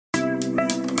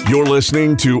You're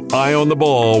listening to Eye on the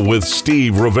Ball with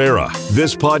Steve Rivera.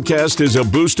 This podcast is a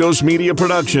Bustos Media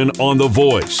production on The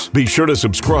Voice. Be sure to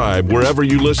subscribe wherever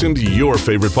you listen to your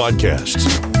favorite podcasts.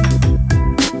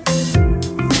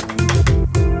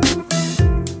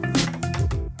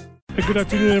 Hey, good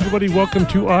afternoon, everybody. Welcome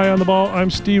to Eye on the Ball. I'm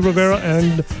Steve Rivera,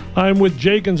 and I'm with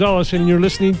Jay Gonzalez, and you're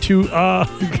listening to Eye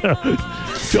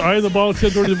on the Ball,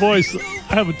 said The Voice.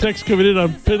 I have a text coming in.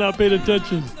 I'm not paying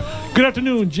attention. Good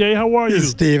afternoon, Jay. How are you?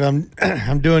 Steve,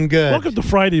 I'm doing good. Welcome to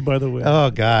Friday, by the way.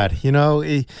 Oh God, you know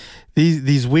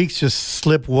these weeks just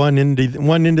slip one into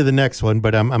the next one.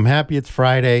 But I'm happy it's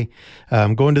Friday.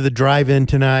 I'm going to the drive-in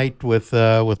tonight with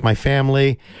my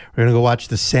family. We're gonna go watch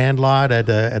The Sandlot at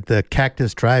the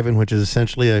Cactus Drive-in, which is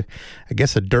essentially a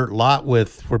dirt lot where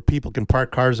people can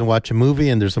park cars and watch a movie,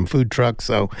 and there's some food trucks.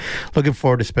 So looking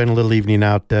forward to spending a little evening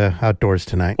outdoors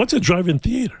tonight. What's a drive-in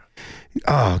theater?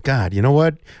 Oh, God, you know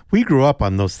what? We grew up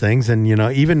on those things, and,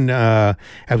 even as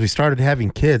we started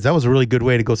having kids, that was a really good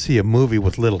way to go see a movie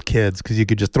with little kids, because you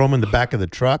could just throw them in the back of the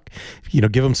truck,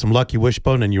 give them some Lucky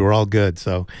Wishbone, and you were all good.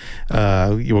 So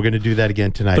we're going to do that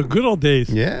again tonight. The good old days.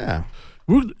 Yeah.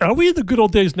 Are we in the good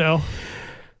old days now?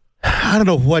 I don't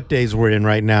know what days we're in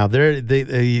right now. They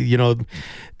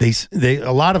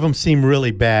a lot of them seem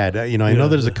really bad. I know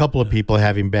there's a couple of people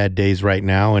having bad days right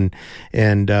now,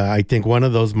 and I think one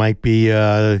of those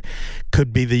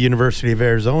could be the University of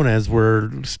Arizona, as we're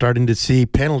starting to see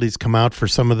penalties come out for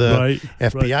some of the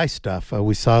FBI stuff.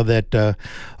 We saw that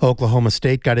Oklahoma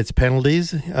State got its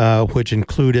penalties, which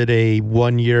included a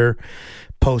 1-year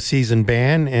postseason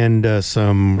ban and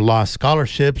some lost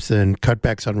scholarships and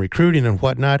cutbacks on recruiting and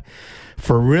whatnot,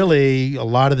 for really a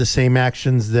lot of the same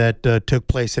actions that took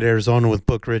place at Arizona with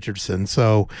Book Richardson.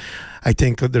 So I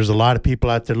think there's a lot of people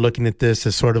out there looking at this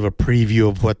as sort of a preview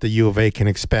of what the U of A can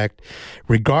expect,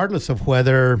 regardless of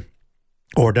whether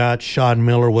or not Sean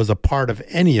Miller was a part of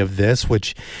any of this,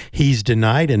 which he's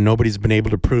denied, and nobody's been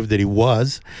able to prove that he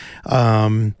was.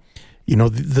 I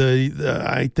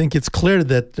think it's clear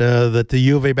that the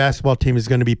U of A basketball team is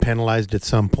going to be penalized at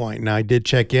some point. Now, I did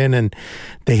check in, and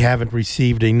they haven't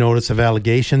received a notice of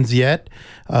allegations yet,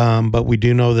 but we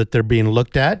do know that they're being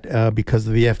looked at because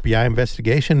of the FBI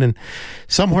investigation. And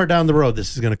somewhere down the road,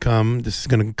 this is going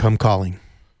to come calling.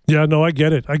 Yeah, no, I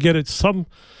get it.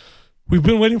 We've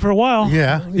been waiting for a while.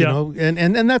 Yeah.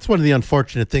 And that's one of the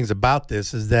unfortunate things about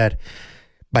this, is that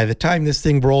by the time this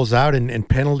thing rolls out and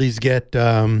penalties get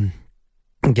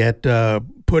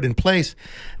put in place,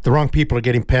 the wrong people are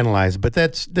getting penalized. But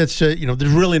that's there's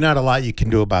really not a lot you can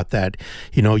do about that.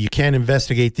 You can't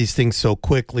investigate these things so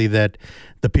quickly that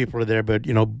the people are there. But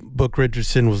Book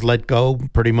Richardson was let go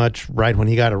pretty much right when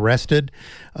he got arrested.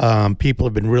 People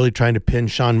have been really trying to pin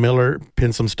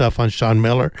some stuff on Sean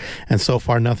Miller, and so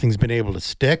far nothing's been able to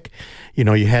stick.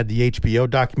 You had the HBO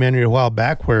documentary a while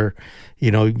back where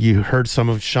you heard some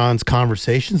of Sean's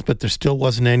conversations, but there still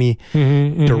wasn't any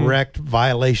direct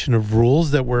violation of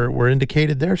rules that were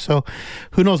indicated there. So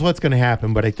who knows what's going to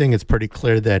happen, but I think it's pretty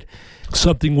clear that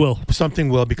something will,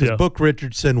 because Book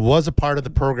Richardson was a part of the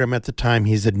program at the time.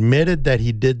 He's admitted that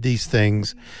he did these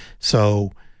things,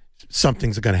 so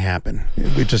something's going to happen.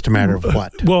 It's just a matter of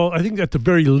what. Well, I think at the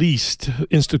very least,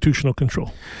 institutional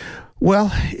control.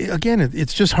 Well, again,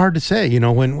 it's just hard to say,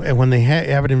 when they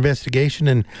have an investigation,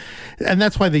 and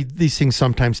that's why these things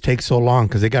sometimes take so long,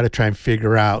 because they got to try and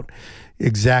figure out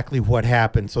exactly what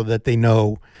happened so that they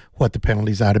know what the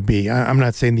penalties ought to be. I'm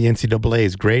not saying the NCAA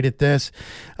is great at this,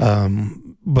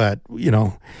 but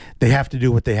they have to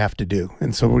do what they have to do,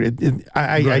 and so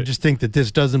I just think that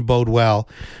this doesn't bode well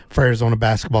for Arizona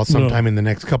basketball. Sometime in the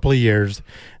next couple of years,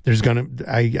 there's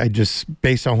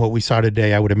based on what we saw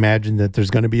today, I would imagine that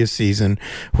there's going to be a season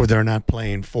where they're not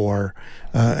playing for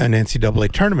an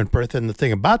NCAA tournament berth. And the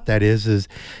thing about that is as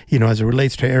it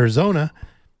relates to Arizona,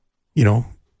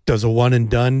 does a one and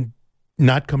done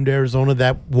not come to Arizona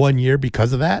that 1 year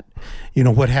because of that?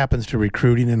 What happens to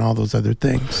recruiting and all those other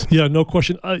things? Yeah, no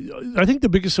question. I think the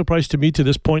biggest surprise to me to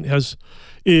this point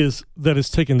is that it's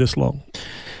taken this long.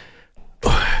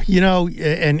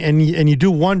 And you do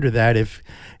wonder that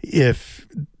if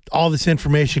all this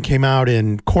information came out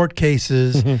in court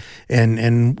cases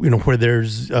and where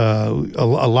there's a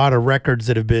lot of records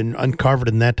that have been uncovered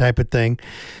and that type of thing.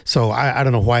 So I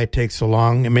don't know why it takes so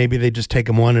long. And maybe they just take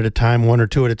them one or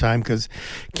two at a time, because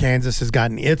Kansas has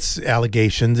gotten its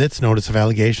notice of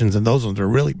allegations, and those ones are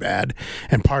really bad.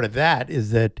 And part of that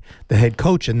is that the head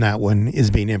coach in that one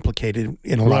is being implicated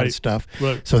in a lot of stuff.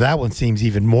 Right. So that one seems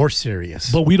even more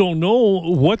serious. But we don't know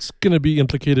what's going to be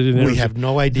implicated in it. We have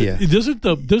no idea.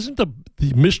 Doesn't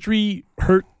the mystery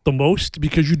hurt the most,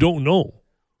 because you don't know?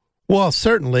 Well,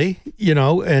 certainly,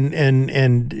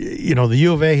 and the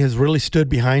U of A has really stood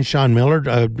behind Sean Miller.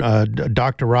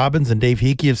 Dr. Robbins and Dave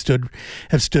Hickey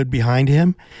have stood behind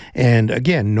him. And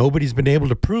again, nobody's been able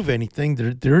to prove anything.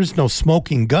 There is no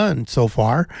smoking gun so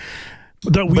far.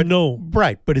 That we know.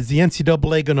 Right, but is the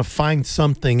NCAA going to find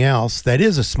something else that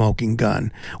is a smoking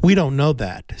gun? We don't know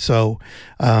that. So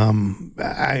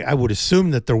I would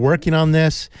assume that they're working on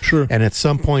this. Sure. And at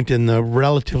some point in the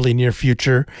relatively near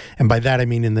future, and by that I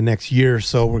mean in the next year or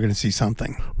so, we're going to see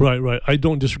something. Right. I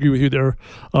don't disagree with you there.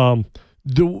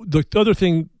 The other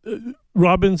thing,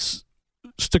 Robbins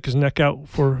stuck his neck out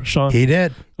for Sean. He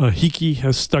did. Hickey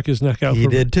has stuck his neck out. He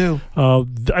did too.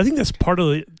 I think that's part of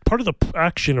the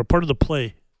action or part of the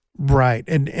play. Right,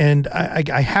 and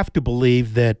I have to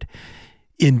believe that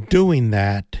in doing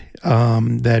that,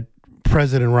 that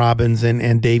President Robbins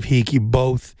and Dave Hickey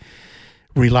both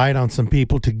relied on some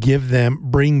people to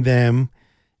bring them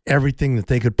everything that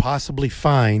they could possibly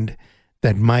find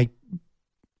that might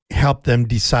help them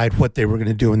decide what they were going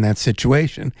to do in that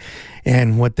situation.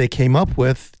 And what they came up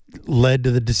with led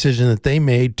to the decision that they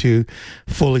made to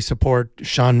fully support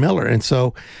Sean Miller. And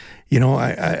so,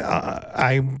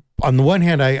 I on the one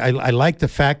hand, I like the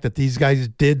fact that these guys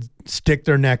did stick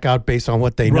their neck out based on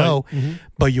what they know,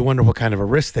 but you wonder what kind of a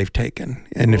risk they've taken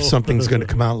and if something's going to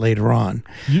come out later on.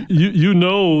 You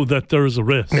know that there is a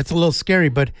risk. It's a little scary,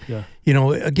 but,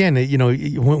 again,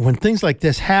 when things like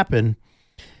this happen,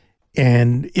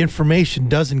 and information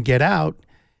doesn't get out,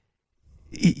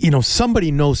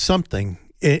 somebody knows something,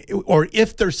 or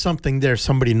if there's something there,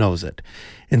 somebody knows it.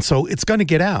 And so it's going to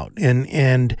get out.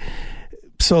 And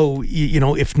so,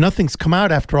 if nothing's come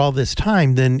out after all this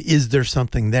time, then is there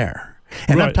something there?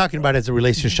 And right. I'm talking about as it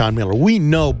relates to Sean Miller. We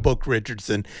know Book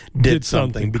Richardson did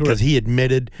something because he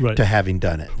admitted to having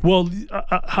done it. Well,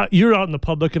 you're out in the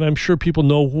public, and I'm sure people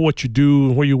know what you do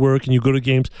and where you work, and you go to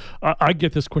games. I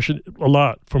get this question a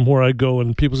lot from where I go,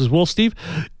 and people says, well, Steve,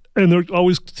 and they're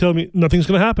always telling me nothing's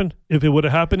going to happen. If it would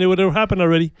have happened, it would have happened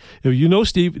already. If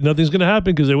Steve, nothing's going to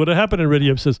happen because it would have happened already.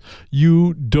 It says,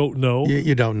 you don't know.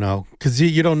 You don't know because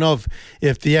you don't know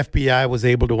if the FBI was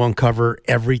able to uncover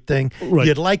everything. Right.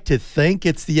 You'd like to think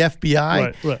it's the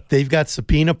FBI. Right. They've got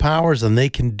subpoena powers and they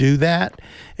can do that.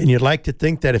 And you'd like to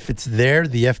think that if it's there,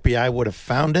 the FBI would have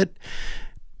found it.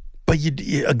 But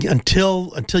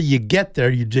until you get there,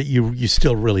 you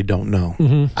still really don't know.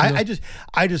 Mm-hmm.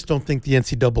 I just don't think the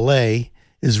NCAA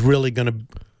is really going to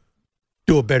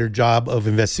do a better job of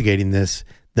investigating this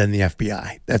than the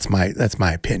FBI. That's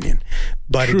my opinion.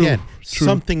 But again,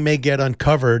 something may get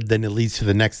uncovered, then it leads to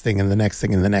the next thing and the next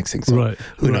thing and the next thing. So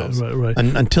who knows? Right.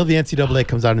 Until the NCAA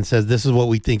comes out and says, this is what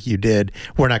we think you did,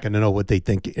 we're not going to know what they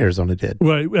think Arizona did.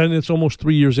 Right, and it's almost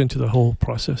 3 years into the whole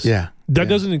process. Yeah. That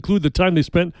doesn't include the time they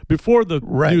spent before the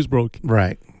news broke.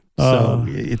 Right. So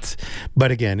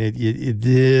but again,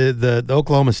 the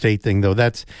Oklahoma State thing though,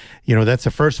 that's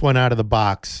the first one out of the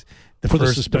box.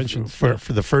 The suspension for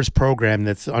the first program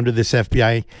that's under this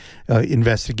FBI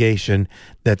investigation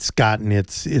that's gotten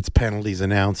its penalties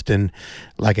announced, and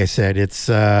like I said, it's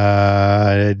just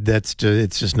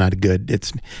not a good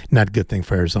thing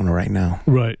for Arizona right now.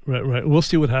 Right. We'll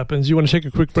see what happens. You want to take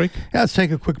a quick break? Yeah, let's take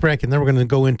a quick break, and then we're going to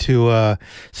go into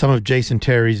some of Jason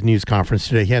Terry's news conference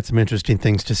today. He had some interesting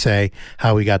things to say,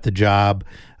 how he got the job.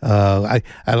 I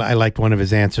liked one of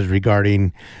his answers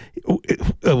regarding.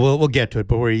 We'll get to it,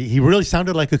 but where he really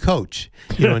sounded like a coach,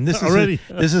 and this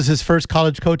is his first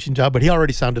college coaching job, but he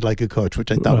already sounded like a coach,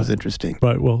 which I thought was interesting.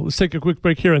 Right. Well, let's take a quick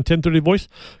break here on 1030 Voice.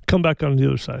 Come back on the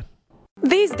other side.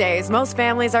 These days, most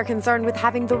families are concerned with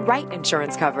having the right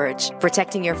insurance coverage.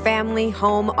 Protecting your family,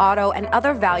 home, auto, and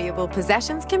other valuable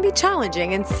possessions can be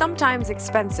challenging and sometimes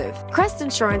expensive. Crest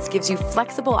Insurance gives you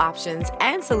flexible options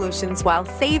and solutions while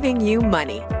saving you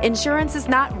money. Insurance is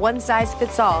not one size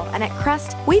fits all, and at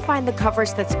Crest, we find the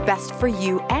coverage that's best for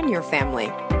you and your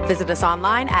family. Visit us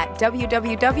online at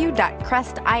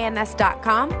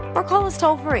www.crestins.com or call us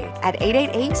toll free at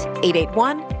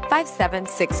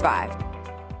 888-881-5765.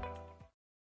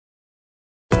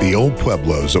 The Old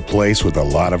Pueblo's a place with a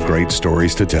lot of great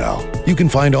stories to tell. You can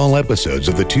find all episodes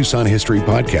of the Tucson History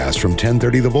Podcast from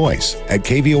 1030 The Voice at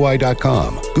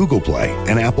kvoi.com, Google Play,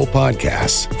 and Apple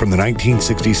Podcasts. From the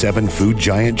 1967 food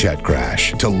giant jet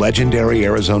crash to legendary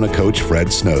Arizona coach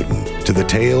Fred Snowden to the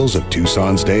tales of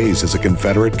Tucson's days as a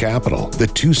Confederate capital, the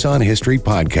Tucson History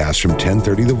Podcast from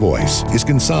 1030 The Voice is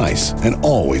concise and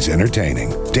always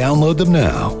entertaining. Download them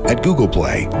now at Google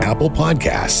Play, Apple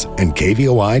Podcasts, and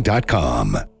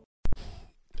kvoi.com.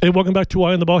 Hey, welcome back to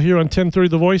Eye on the Ball here on 1030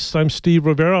 The Voice. I'm Steve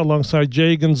Rivera alongside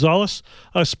Jay Gonzalez.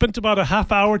 Spent about a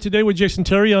half hour today with Jason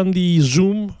Terry on the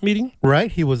Zoom meeting.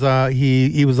 Right. He was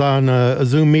he was on a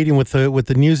Zoom meeting with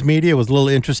the news media. It was a little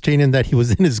interesting in that he was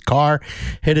in his car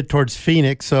headed towards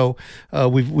Phoenix. So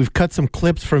we've cut some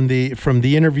clips from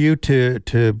the interview to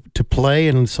play,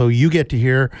 and so you get to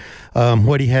hear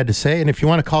what he had to say. And if you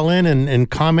want to call in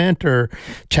and comment or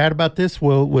chat about this,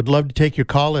 would love to take your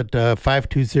call at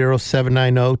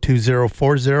 520-790-2040.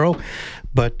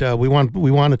 But we want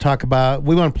to talk about,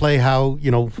 we want to play how,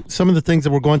 some of the things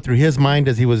that were going through his mind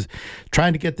as he was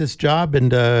trying to get this job,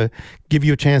 and give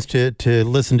you a chance to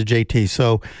listen to JT.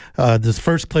 So this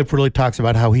first clip really talks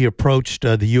about how he approached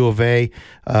the U of A,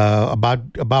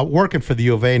 about working for the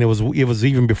U of A, and it was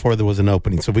even before there was an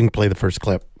opening. So we can play the first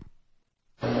clip.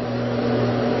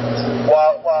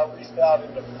 Well, I reached out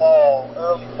in the fall,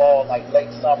 early fall, like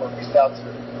late summer, reached out to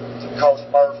Coach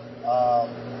Murph,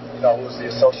 who was the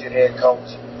associate head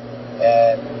coach.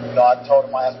 And, I told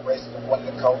him my aspirations of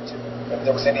wanting to coach. If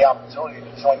there was any opportunity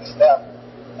to join the staff,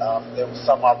 there was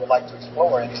something I would like to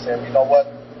explore. And he said, you know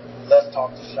what, let's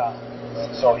talk to Sean.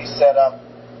 And so he set up,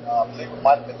 I believe it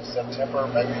might have been in September,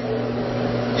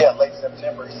 late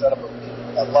September. He set up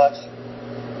a lunch,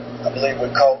 I believe,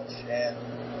 with Coach. And,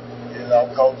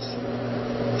 Coach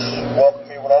welcomed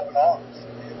me with open arms.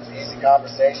 It was an easy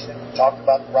conversation. We talked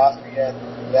about the roster he had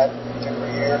that particular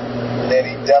year. And then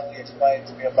he definitely explained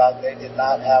to me about they did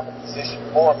not have a position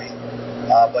for me,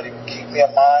 but he would keep me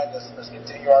in mind. Let's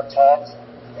continue our talks.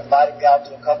 Invited me out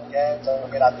to a couple games.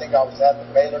 I think I was at the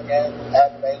Baylor game,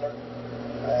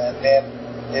 and then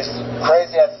as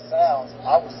crazy as it sounds,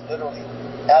 I was literally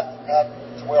at the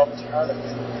Pac-12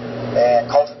 tournament, and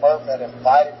Coach Murph had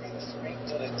invited me to speak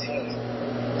to the team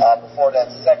before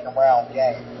that second round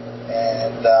game.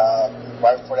 And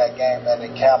right before that game, and they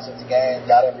canceled the game,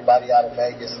 got everybody out of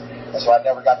Vegas. And so I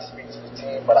never got to speak to the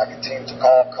team, but I continued to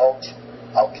call Coach.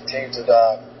 I would continue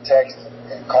to text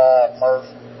and call Murph.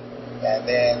 And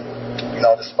then,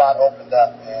 the spot opened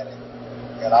up, and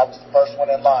I was the first one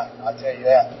in line, I'll tell you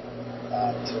that,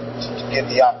 to get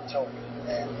the opportunity.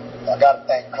 And I got to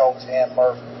thank Coach and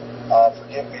Murph for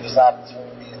giving me this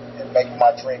opportunity and making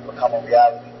my dream become a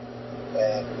reality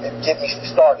and get me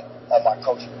started on my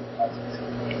coaching.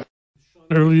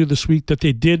 Earlier this week that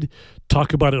they did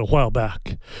talk about it a while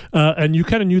back. And you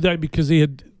kind of knew that because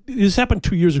this happened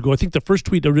 2 years ago. I think the first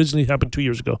tweet originally happened 2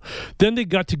 years ago. Then they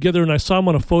got together and I saw him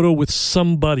on a photo with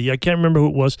somebody. I can't remember who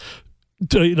it was.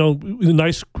 A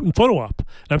nice photo op.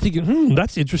 And I'm thinking,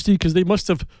 that's interesting because they must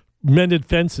have mended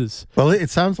fences. Well, it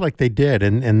sounds like they did,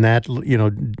 and that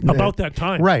about that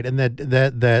time, right? And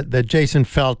that Jason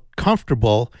felt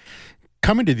comfortable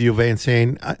coming to the U of A and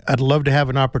saying, I'd love to have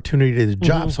an opportunity to the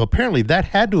job. Mm-hmm. So apparently that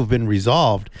had to have been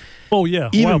resolved. Oh, yeah.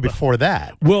 Even before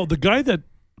that. Well, the guy that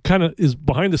kind of is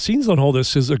behind the scenes on all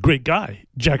this is a great guy,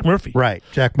 Jack Murphy. Right,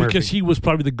 Jack Murphy. Because he was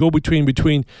probably the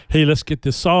go-between, hey, let's get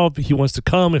this solved. He wants to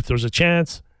come if there's a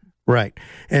chance. Right.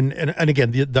 And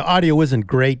again, the audio isn't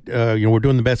great. We're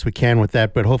doing the best we can with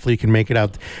that, but hopefully you can make it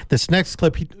out. This next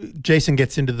clip, Jason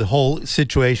gets into the whole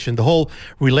situation, the whole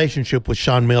relationship with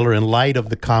Sean Miller in light of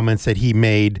the comments that he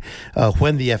made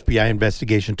when the FBI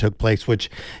investigation took place,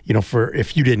 which,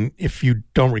 if you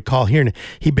don't recall hearing it,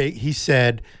 he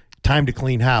said, time to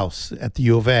clean house at the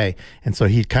U of A. And so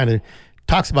he kind of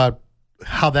talks about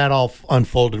how that all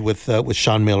unfolded with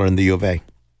Sean Miller in the U of A.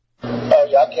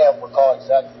 I can't recall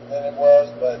exactly when it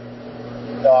was, but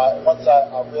once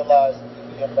I realized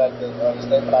the impact of the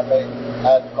statement I made, I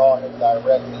had to call him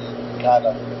directly and kind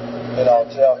of,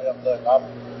 tell him, look, I'm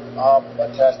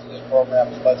attached to this program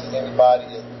as much as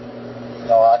anybody,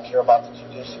 and I care about the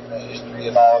tradition and history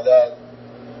and all that.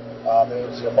 It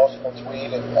was an emotional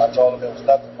tweet, and I told him it was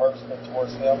nothing personal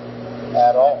towards him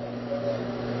at all.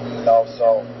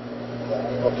 So we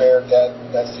repaired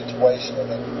that situation, and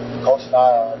then Coach and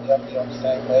I are definitely on the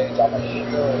same page. I'm a huge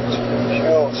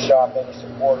Sean Miller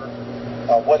supporter.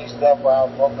 What he's done for our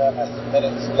program has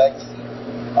cemented his legacy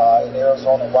in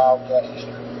Arizona Wildcat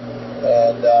history,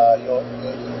 and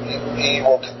he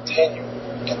will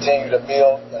continue to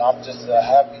build, and I'm just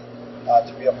happy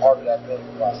to be a part of that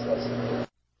building process.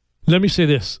 Let me say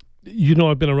this.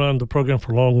 I've been around the program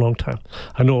for a long, long time.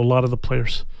 I know a lot of the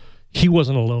players. He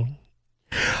wasn't alone.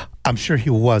 I'm sure he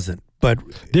wasn't, but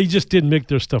they just didn't make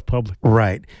their stuff public.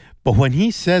 Right. But when he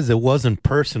says it wasn't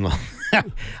personal,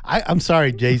 I'm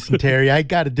sorry, Jason Terry, I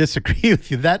got to disagree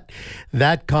with you. That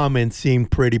comment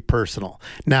seemed pretty personal.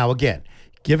 Now, again,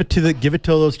 give it to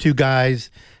those two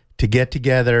guys to get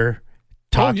together,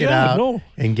 talk it out,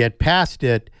 and get past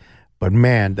it. But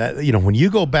man, that when you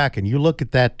go back and you look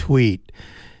at that tweet,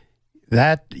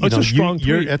 That It's a strong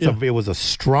tweet. It was a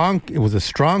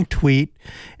strong tweet,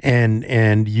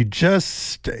 and you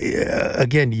just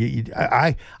again,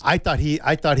 I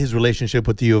thought his relationship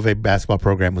with the U of A basketball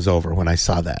program was over when I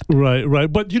saw that.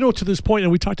 Right. But to this point,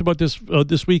 and we talked about this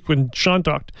this week when Sean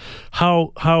talked,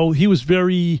 how he was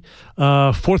very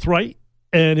forthright.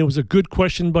 And it was a good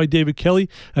question by David Kelly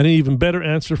and an even better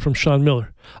answer from Sean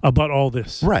Miller about all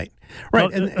this. Right.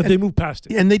 And they moved past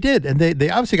it. And they did. And they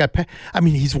obviously got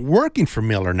he's working for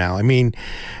Miller now. I mean,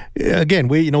 again,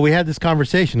 we had this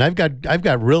conversation. I've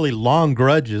got really long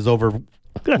grudges over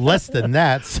less than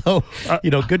that. So,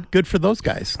 good for those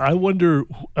guys. I wonder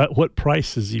at what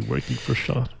price is he working for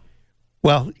Sean?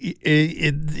 Well,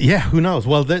 who knows?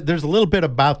 Well, there's a little bit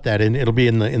about that, and it'll be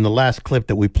in the last clip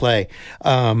that we play.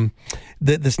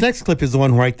 This next clip is the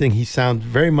one where I think he sounds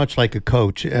very much like a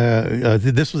coach.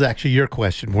 This was actually your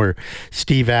question, where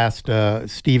Steve asked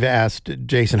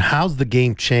Jason, "How's the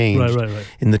game changed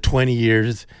in the 20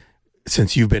 years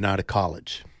since you've been out of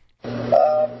college?"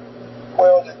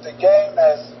 Well, the game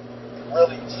has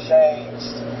really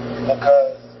changed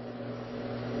because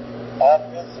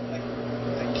offensively,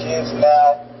 kids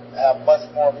now have much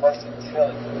more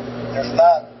versatility. There's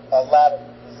not a lot of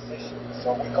positions,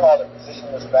 so we call it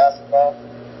positionless basketball.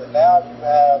 But now you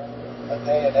have a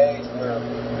day and age where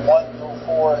 1 through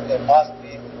 4 and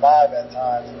possibly even 5 at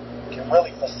times can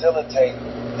really facilitate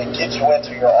and get you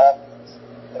into your offense.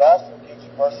 It also gives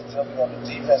you versatility on the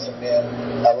defensive end,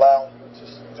 allowing you to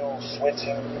do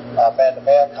switching,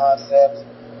 man-to-man concepts.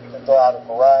 You can throw out a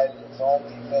variety of zone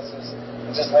defenses.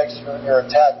 It just makes your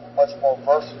attack much more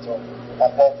versatile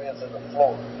on both ends of the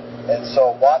floor. And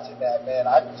so watching that, man,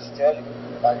 I can just tell you,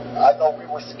 I know we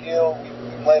were skilled, we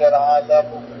played at a high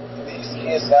level. These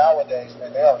kids nowadays,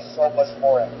 man, they are so much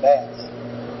more advanced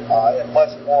and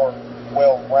much more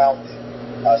well-rounded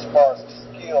as far as the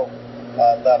skill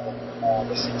level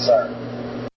is concerned.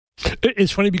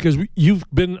 It's funny because you've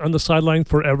been on the sideline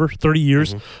forever, 30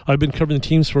 years. Mm-hmm. I've been covering the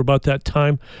teams for about that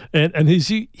time. And as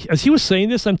he was saying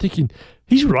this, I'm thinking,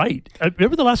 he's right.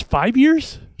 Remember the last 5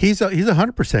 years? He's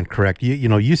 100% correct.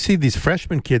 You see these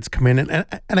freshman kids come in, and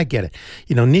I get it.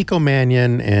 Nico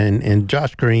Mannion and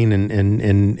Josh Green and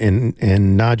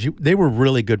Najee, they were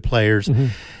really good players. Mm-hmm.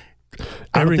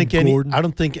 I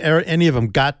don't think any of them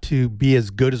got to be as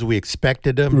good as we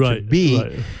expected them to be.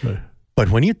 Right. But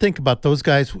when you think about those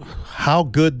guys, how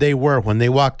good they were when they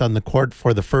walked on the court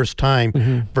for the first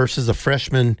time versus a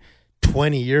freshman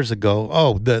 20 years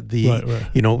ago,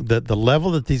 the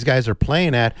level that these guys are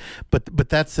playing at. But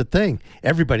that's the thing.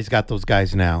 Everybody's got those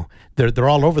guys now. They're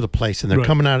all over the place, and they're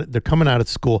coming out of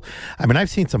school. I mean, I've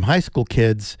seen some high school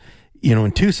kids,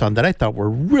 in Tucson that I thought were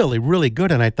really, really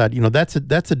good, and I thought, that's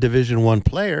a Division I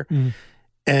player.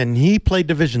 And he played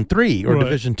Division III or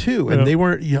Division II, and they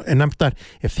weren't. And I thought,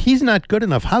 if he's not good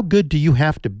enough, how good do you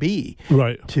have to be,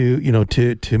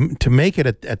 to make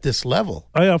it at this level?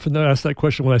 I often ask that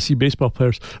question when I see baseball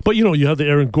players. But you have the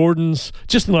Aaron Gordons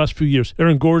just in the last few years.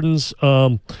 Aaron Gordons,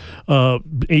 Ayton,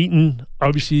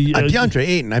 obviously DeAndre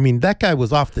Ayton. I mean, that guy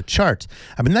was off the charts.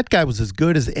 I mean, that guy was as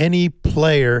good as any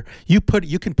player. You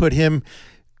can put him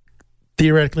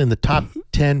theoretically in the top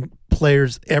 10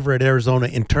 players ever at Arizona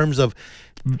in terms of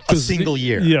a single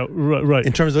year. Yeah, right.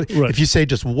 In terms of, if you say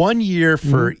just 1 year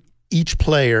for each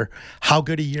player, how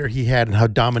good a year he had and how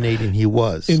dominating he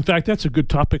was. In fact, that's a good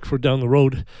topic for down the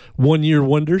road. 1 year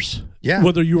wonders. Yeah.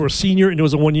 Whether you were a senior and it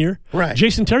was a 1 year. Right.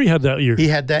 Jason Terry had that year. He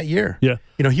had that year. Yeah.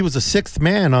 He was the sixth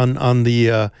man on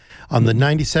the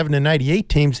 97 and 98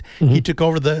 teams. Mm-hmm. He took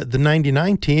over the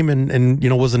 99 team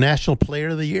and was a national player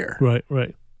of the year.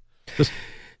 Right.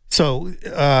 So,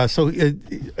 as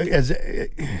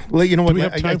you know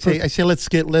what, I say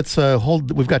let's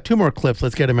hold. We've got 2 more clips.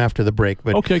 Let's get them after the break.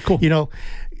 But okay, cool.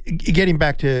 Getting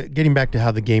back to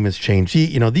how the game has changed.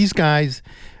 These guys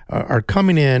are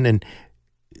coming in and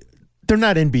they're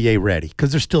not NBA ready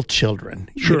because they're still children.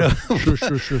 Sure.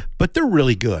 Sure. But they're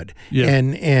really good. Yeah.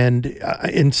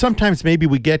 And sometimes maybe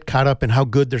we get caught up in how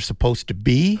good they're supposed to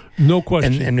be. No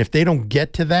question. And if they don't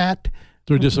get to that.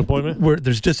 There's disappointment?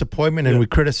 There's disappointment, and we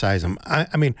criticize him.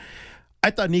 I mean, I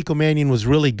thought Nico Mannion was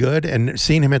really good, and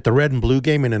seeing him at the red and blue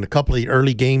game and in a couple of the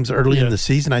early games in the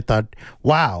season, I thought,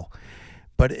 wow.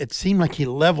 but it seemed like he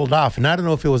leveled off. And I don't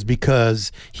know if it was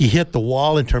because he hit the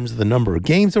wall in terms of the number of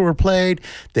games that were played.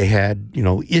 They had,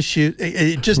 issues.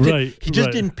 It just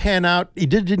didn't pan out. He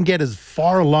didn't get as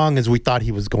far along as we thought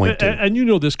he was going to. And you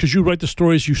know this because you write the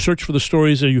stories, you search for the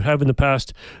stories that you have in the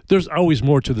past. There's always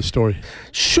more to the story.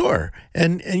 Sure.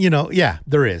 And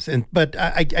there is. But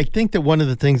I think that one of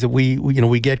the things that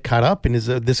we get caught up in is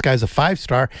this guy's a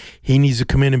 5-star. He needs to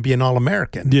come in and be an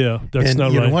All-American. Yeah, that's not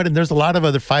right. You know what? And there's a lot of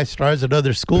other 5-stars at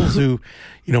other schools who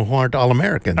aren't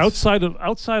All-Americans. Outside of,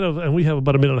 and we have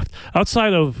about a minute left.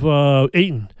 Outside of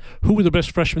Ayton, who were the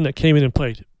best freshmen that came in and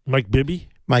played? Mike Bibby.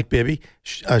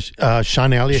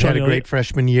 Sean Elliott had a great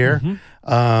freshman year.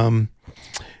 Mm-hmm.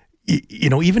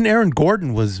 Even Aaron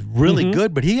Gordon was really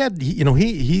good, but he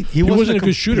wasn't a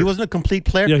good shooter. He wasn't a complete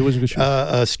player. Yeah, he wasn't a good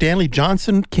shooter. Stanley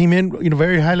Johnson came in,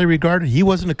 very highly regarded. He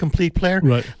wasn't a complete player.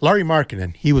 Right. Larry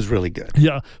Markkinen, he was really good.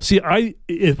 Yeah. See,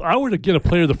 if I were to get a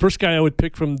player, the first guy I would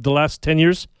pick from the last 10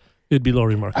 years, it'd be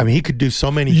Larry Markkinen. I mean, he could do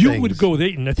so many things. You would go with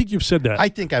Ayton. I think you've said that. I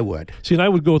think I would. See, and I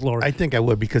would go with Larry. I think I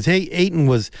would because Ayton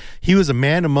was a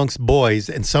man amongst boys,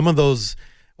 and some of those.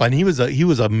 And he was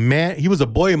a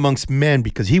boy amongst men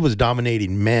because he was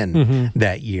dominating men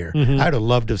that year. Mm-hmm. I'd have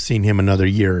loved to have seen him another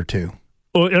year or two.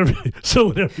 Oh,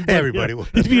 everybody would.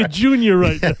 He'd be a junior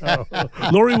right now.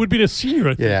 Laurie would be a senior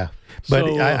right now. Yeah, but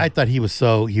I thought he was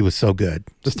so good.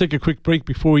 Let's take a quick break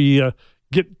before we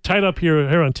get tied up here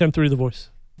on 1030 The Voice.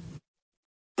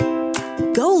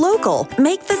 Go local.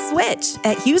 Make the switch.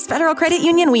 At Hughes Federal Credit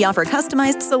Union, we offer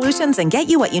customized solutions and get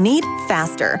you what you need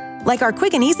faster. Like our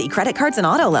quick and easy credit cards and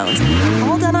auto loans.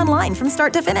 All done online from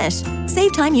start to finish.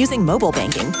 Save time using mobile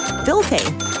banking, bill pay,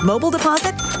 mobile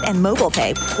deposit, and mobile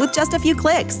pay with just a few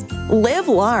clicks. Live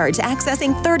large,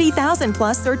 accessing 30,000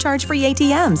 plus surcharge-free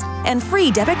ATMs and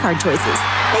free debit card choices.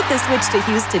 Make the switch to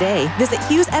Hughes today. Visit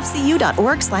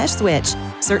hughesfcu.org/switch.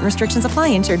 Certain restrictions apply.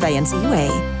 Insured by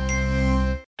NCUA.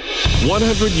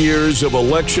 100 years of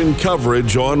election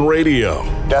coverage on radio.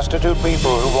 Destitute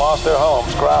people who've lost their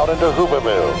homes crowd into Hoover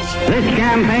Mills. This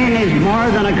campaign is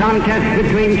more than a contest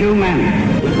between two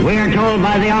men. We are told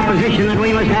by the opposition that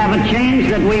we must have a change,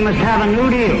 that we must have a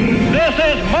New Deal. This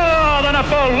is more than a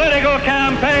political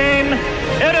campaign.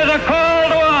 It is a call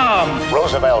to arms.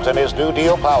 Roosevelt and his New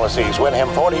Deal policies win him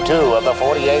 42 of the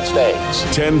 48 states.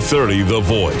 1030 The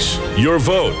Voice. Your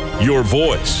vote, your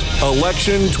voice.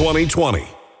 Election 2020.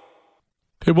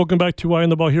 Hey, welcome back to Eye on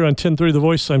the Ball here on 1030 The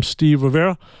Voice. I'm Steve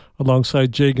Rivera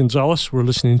alongside Jay Gonzalez. We're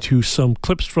listening to some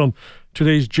clips from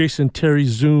today's Jason Terry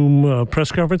Zoom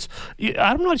press conference.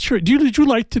 I'm not sure. Did you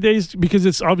like today's? Because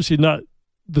it's obviously not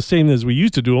the same as we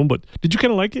used to do them, but did you kind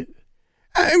of like it?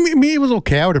 I mean, it was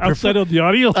okay. I would have outside of the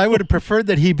audio. I would have preferred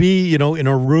that he be, in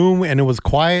a room and it was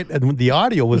quiet and the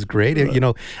audio was great.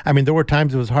 I mean, there were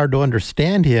times it was hard to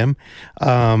understand him,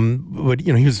 but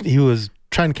he was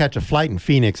trying to catch a flight in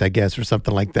Phoenix, I guess, or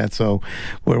something like that. So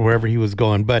wherever he was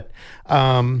going, but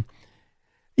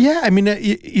yeah, I mean,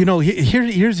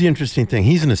 here's the interesting thing.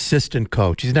 He's an assistant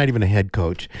coach. He's not even a head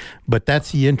coach, but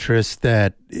that's the interest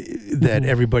that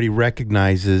everybody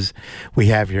recognizes we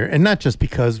have here, and not just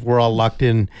because we're all locked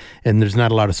in and there's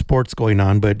not a lot of sports going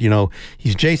on, but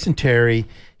he's Jason Terry.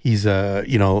 He's an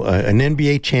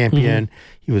NBA champion. Mm-hmm.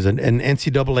 He was an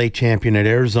NCAA champion at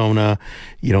Arizona.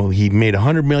 He made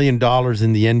 $100 million in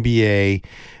the NBA.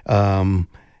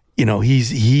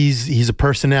 He's a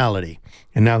personality,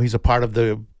 and now he's a part of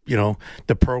the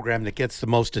program that gets the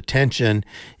most attention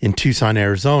in Tucson,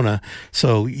 Arizona.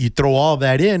 So you throw all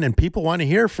that in, and people want to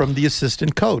hear from the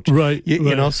assistant coach, right?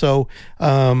 So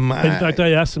in fact,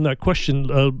 I asked him that question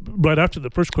right after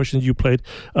the first question you played.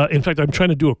 In fact, I'm trying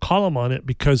to do a column on it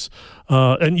because,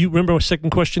 and you remember our second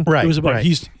question? Right. It was about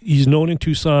he's known in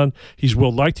Tucson, he's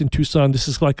well liked in Tucson. This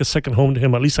is like a second home to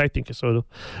him. At least I think so.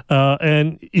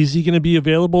 And is he going to be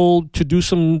available to do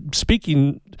some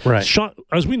speaking? Right. Sean,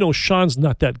 as we know, Sean's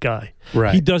not that guy.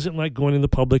 Right. He doesn't like going in the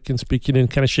public and speaking and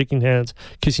kind of shaking hands,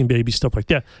 kissing babies, stuff like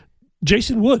that.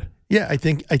 Jason would. Yeah, I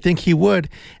think he would.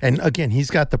 And again,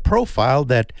 he's got the profile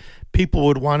that people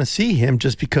would want to see him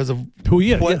just because of who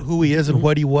he is and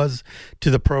what he was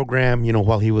to the program,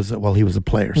 while he was a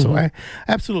player. So I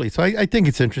absolutely. So I think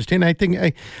it's interesting. I think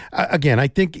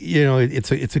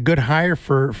it's a good hire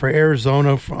for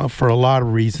Arizona for a lot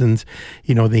of reasons.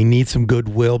 They need some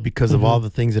goodwill because of all the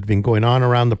things that have been going on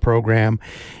around the program,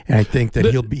 and I think that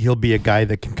he'll be a guy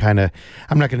that can kind of,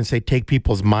 I'm not going to say take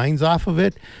people's minds off of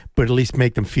it, but at least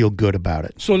make them feel good about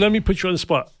it. So let me put you on the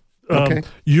spot. Okay.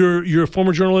 You're a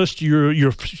former journalist. You're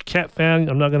a Cat fan.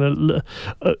 I'm not going to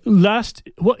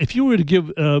if you were to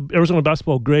give Arizona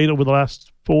basketball a grade over the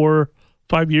last 4-5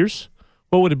 years,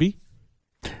 what would it be?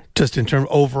 Just in terms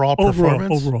of overall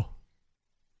performance? Overall.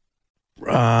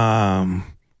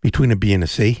 Between a B and a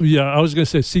C. Yeah, I was going to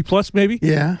say C plus maybe.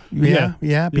 Yeah.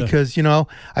 Because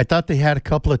I thought they had a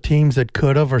couple of teams that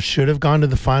could have or should have gone to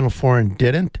the Final Four and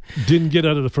didn't get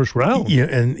out of the first round. Yeah,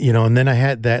 and then I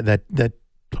had that.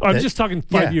 I'm just talking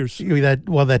 5 years.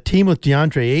 That team with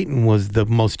DeAndre Ayton was the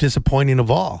most disappointing of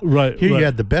all. Right. Here you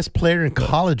had the best player in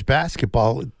college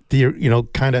basketball.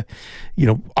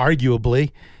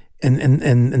 Arguably.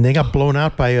 And they got blown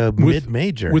out by a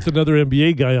mid-major with another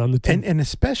NBA guy on the team, and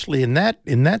especially in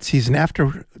that season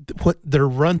after what their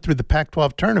run through the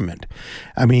Pac-12 tournament.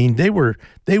 I mean, they were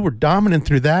dominant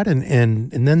through that, and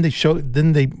then they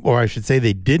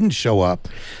didn't show up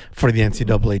for the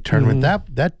NCAA tournament.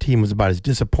 That team was about as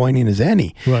disappointing as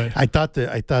any. Right. I thought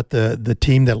the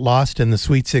team that lost in the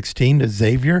Sweet 16 to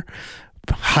Xavier.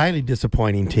 Highly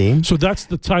disappointing team. So that's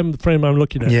the time frame I'm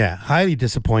looking at. Yeah, highly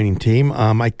disappointing team.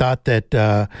 I thought that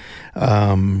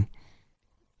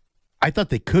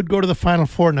they could go to the Final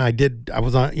Four. Now I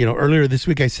was on. Earlier this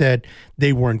week I said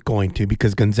they weren't going to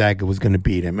because Gonzaga was going to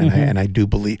beat him, and I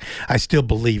still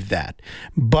believe that.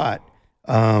 But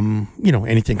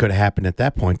anything could have happened at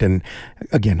that point. And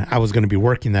again, I was going to be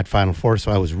working that Final Four,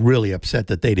 so I was really upset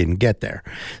that they didn't get there.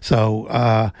 So.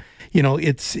 I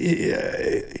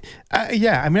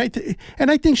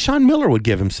think Sean Miller would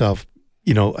give himself,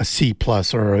 a C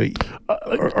plus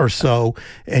or so,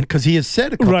 and because he has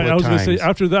said a couple of times. Right, I was going to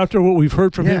say after what we've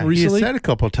heard from him recently, he has said a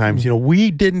couple of times.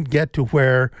 We didn't get to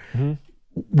where.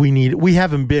 We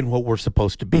haven't been what we're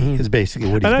supposed to be. Is basically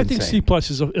what he's been saying. And I think C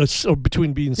plus is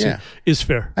between B and C is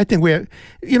fair. I think we have,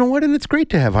 and it's great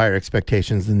to have higher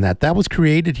expectations than that. That was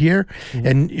created here,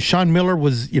 and Sean Miller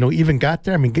was, even got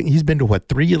there. I mean, he's been to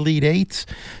 3 Elite Eights,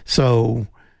 so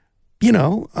he's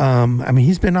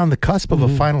been on the cusp of a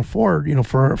Final Four,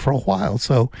 for a while.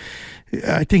 So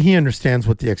I think he understands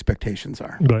what the expectations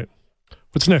are. Right.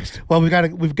 What's next? Well, we've got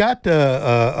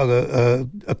a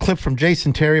clip from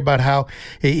Jason Terry about how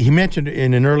he mentioned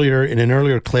in an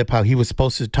earlier clip how he was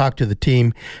supposed to talk to the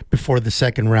team before the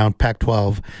second round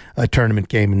Pac-12 tournament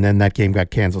game, and then that game got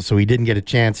canceled. So he didn't get a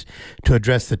chance to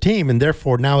address the team, and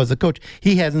therefore now as a coach,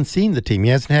 he hasn't seen the team. He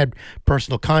hasn't had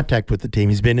personal contact with the team.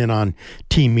 He's been in on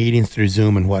team meetings through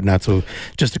Zoom and whatnot. So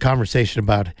just a conversation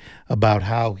about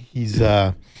how he's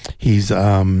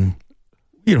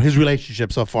his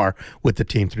relationship so far with the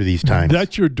team through these times.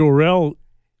 That's your Dorrell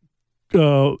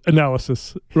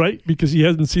analysis, right? Because he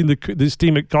hasn't seen this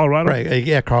team at Colorado. Right,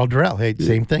 yeah, Carl Dorrell. Hey,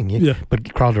 same thing. Yeah.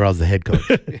 But Carl Dorrell's the head coach.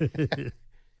 Well,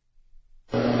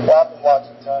 I've been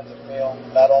watching tons of film,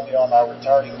 not only on our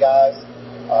returning guys,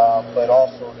 but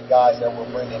also the guys that we're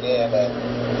bringing in.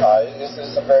 And this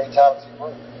is a very talented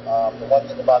group. The one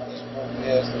thing about this group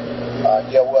is,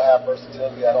 we'll have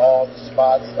versatility at all the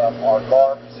spots. Our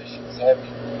guard position is heavy.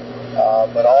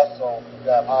 But also, we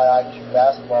have high IQ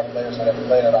basketball players that have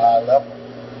played at a high level.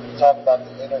 You talk about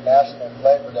the international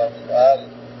flavor that we've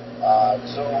added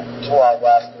to our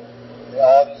roster.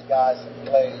 All these guys have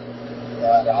played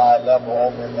at a high level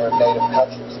over in their native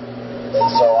countries. And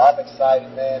so I'm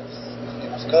excited, man.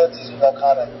 It was good to,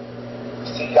 kind of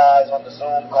see guys on the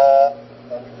Zoom call.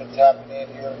 We've been tapping in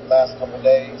here the last couple of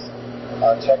days,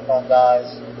 checking on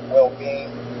guys'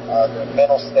 well-being, their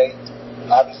mental state.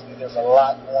 Obviously, there's a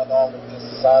lot going on with this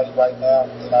society right now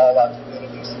in all our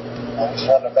communities. We just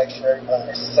want to make sure everyone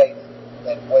is safe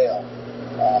and well.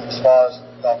 As far as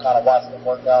kind of watching them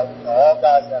work out, all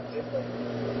guys have different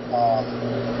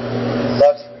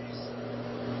luxuries,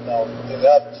 than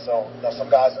others. So, some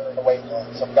guys are in the weight room,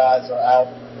 some guys are out,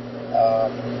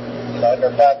 in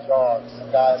their backyard,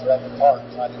 some guys are at the park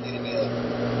trying to get it in.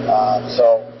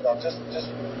 Just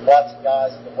watching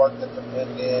guys and the work that they're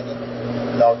putting in,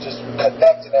 and just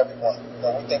connecting everyone.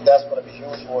 We think that's going to be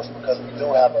huge for us because we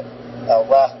do have a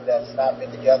roster that's not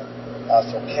been together.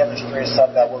 So chemistry is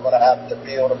something that we're going to have to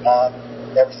build upon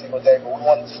every single day. But we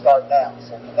want to start now.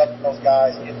 So connecting those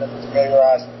guys, getting them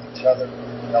familiarized with each other,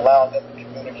 and allowing them to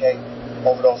communicate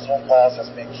over those Zoom calls has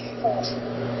been key for us.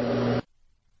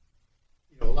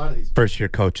 A lot of these first-year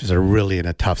coaches are really in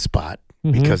a tough spot.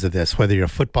 Because of this, whether you're a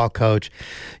football coach,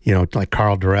 like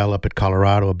Carl Dorrell up at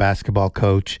Colorado, a basketball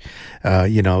coach,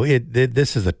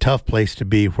 this is a tough place to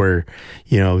be where,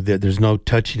 there's no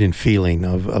touching and feeling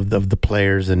of the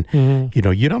players. And,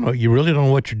 you don't know, you really don't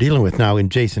know what you're dealing with. Now, in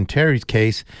Jason Terry's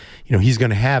case, he's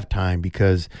going to have time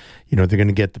because, they're going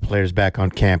to get the players back on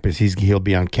campus. He'll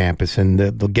be on campus, and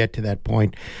they'll get to that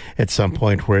point at some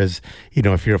point. Whereas,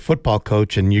 if you're a football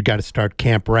coach and you got to start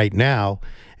camp right now,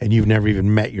 and you've never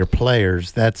even met your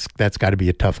players, that's got to be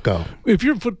a tough go. If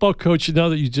you're a football coach, now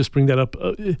that you just bring that up,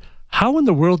 how in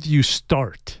the world do you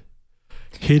start?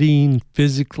 hitting,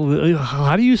 physically.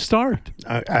 How do you start?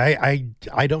 I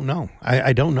don't know.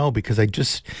 I don't know because I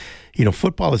just,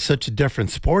 football is such a different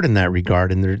sport in that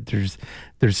regard, and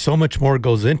there's so much more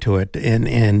goes into it,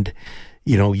 and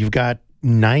you've got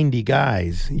 90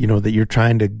 guys, that you're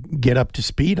trying to get up to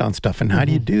speed on stuff, and how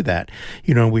do you do that?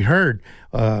 We heard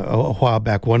a while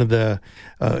back one of the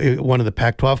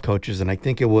Pac-12 coaches, and I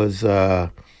think it was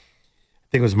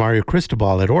Mario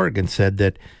Cristobal at Oregon, said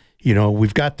that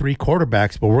we've got 3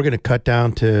 quarterbacks, but we're going to cut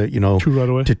down to 2 right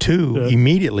away. to 2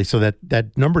 immediately, so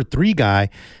that number 3 guy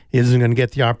isn't going to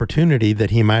get the opportunity that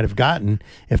he might have gotten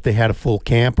if they had a full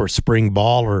camp or spring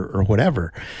ball or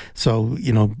whatever. So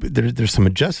there's some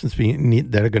adjustments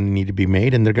that are going to need to be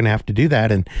made, and they're going to have to do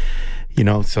that. And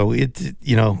so it's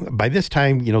by this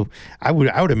time I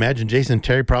would imagine Jason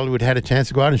Terry probably would have had a chance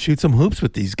to go out and shoot some hoops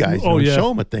with these guys, and show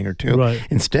them a thing or two. Right.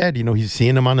 Instead, he's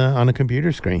seeing them on a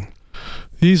computer screen.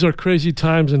 These are crazy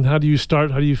times, and how do you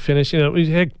start? How do you finish?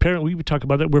 We would talk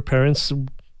about that. We're parents,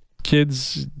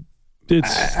 kids.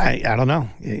 I don't know.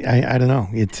 I don't know.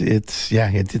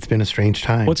 It's been a strange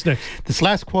time. What's next? This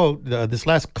last quote, this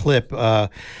last clip.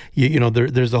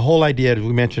 There's the whole idea that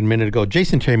we mentioned a minute ago.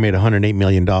 Jason Terry made $108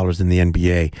 million in the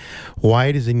NBA.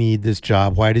 Why does he need this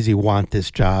job? Why does he want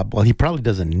this job? Well, he probably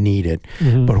doesn't need it,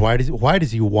 but why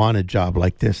does he want a job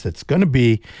like this? That's going to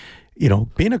be.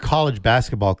 Being a college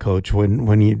basketball coach,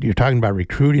 when you're talking about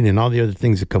recruiting and all the other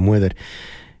things that come with it,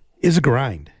 is a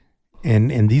grind.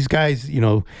 And these guys,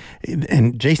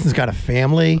 and Jason's got a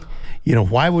family.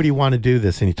 Why would he want to do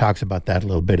this? And he talks about that a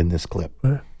little bit in this clip.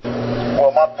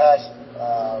 Well, my passion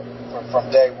from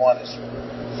day one is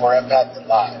for impacting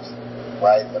lives,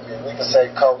 right? I mean, we can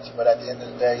say coach, but at the end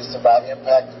of the day, it's about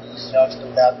impacting these young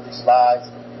student athletes' lives,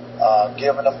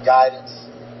 giving them guidance,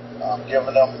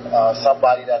 giving them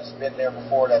somebody that's been there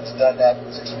before, that's done that,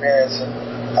 who's experiencing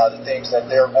the things that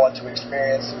they're going to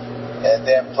experience, and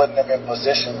then putting them in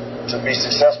position to be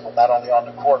successful, not only on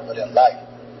the court, but in life.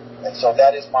 And so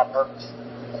that is my purpose.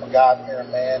 I'm a God-fearing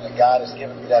man, and God has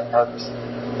given me that purpose.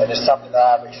 And it's something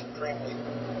that I've extremely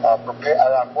prepared,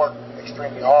 I've worked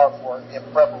extremely hard for in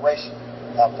preparation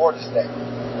for this day.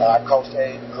 I coached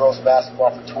girls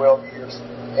basketball for 12 years,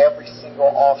 every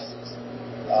single offseason.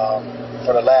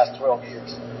 For the last 12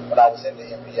 years when I was in the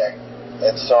NBA.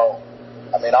 And so,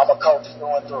 I'm a coach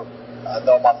through and through. I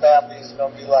know my family is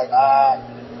going to be like,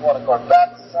 you want to go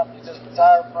back to something you just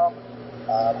retired from?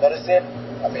 But it's it.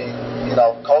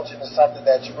 Coaching is something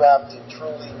that you have to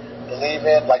truly believe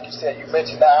in. Like you said, you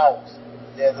mentioned the hours.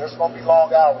 Yeah, there's going to be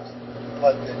long hours.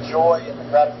 But the joy and the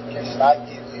gratification I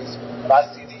get is when I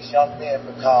see these young men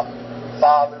become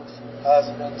fathers,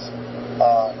 husbands,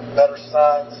 better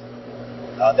sons.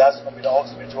 That's going to be the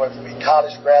ultimate joy for me.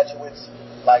 College graduates,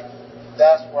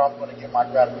 that's where I'm going to get my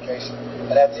gratification.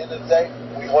 And at the end of the day,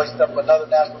 we hoist up another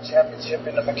national championship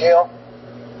in the McHale,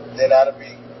 then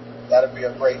that'll be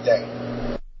a great day.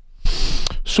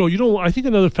 So, I think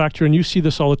another factor, and you see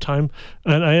this all the time,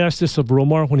 and I asked this of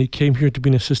Romar when he came here to be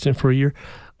an assistant for a year.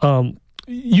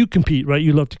 You compete, right?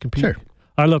 You love to compete. Sure.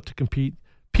 I love to compete.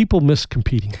 People miss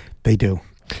competing. They do.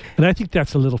 And I think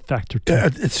that's a little factor too.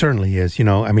 It certainly is.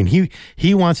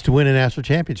 He wants to win a national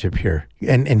championship here,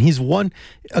 and he's won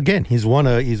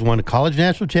a college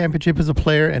national championship as a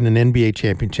player and an NBA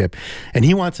championship, and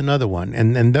he wants another one.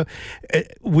 And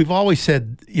we've always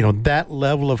said that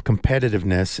level of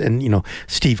competitiveness, and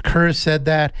Steve Kerr has said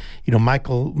that.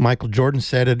 Michael Jordan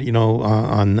said it.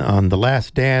 On The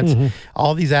Last Dance. Mm-hmm.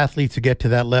 All these athletes who get to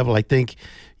that level, I think.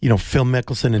 Phil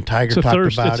Mickelson and Tiger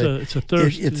talked about it. It's a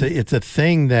thirst. It's a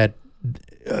thing that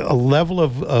a level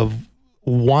of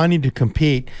wanting to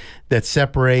compete that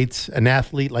separates an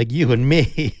athlete like you and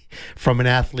me from an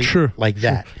athlete like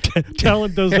that.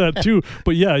 Talent does that too.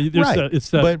 But yeah, it's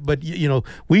that. But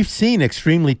we've seen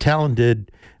extremely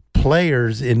talented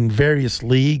players in various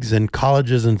leagues and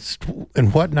colleges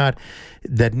and whatnot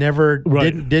that never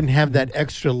didn't have that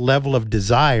extra level of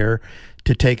desire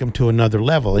to take them to another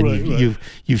level, and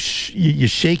you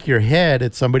shake your head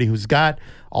at somebody who's got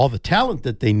all the talent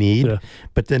that they need,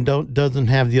 but then doesn't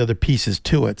have the other pieces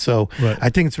to it. So I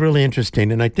think it's really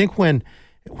interesting, and I think when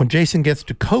Jason gets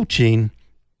to coaching,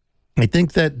 I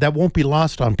think that won't be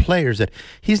lost on players, that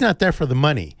he's not there for the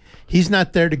money. He's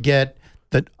not there to get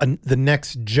the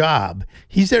next job.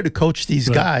 He's there to coach these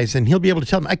guys, and he'll be able to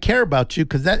tell them, I care about you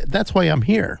because that's why I'm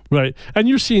here. Right. And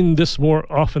you're seeing this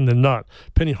more often than not.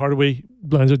 Penny Hardaway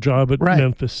lands a job at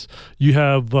Memphis. You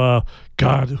have,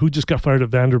 who just got fired at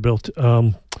Vanderbilt?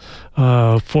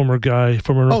 Former Danny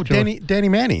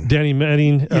Manning. Danny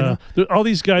Manning. All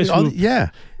these guys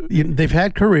they've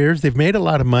had careers. They've made a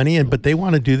lot of money, but they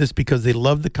want to do this because they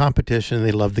love the competition and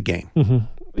they love the game. Mm-hmm.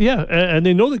 Yeah, and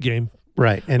they know the game.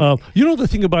 Right. And the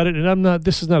thing about it, and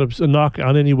this is not a knock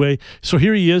on any way. So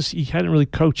here he is. He hadn't really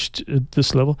coached at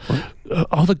this level.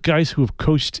 All the guys who have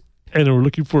coached and are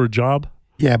looking for a job.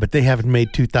 Yeah, but they haven't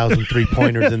made 2,000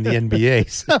 3-pointers in the NBA.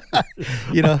 So,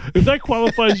 if that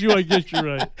qualifies you, I guess you're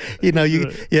right.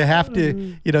 You have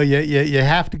to, you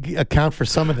have to account for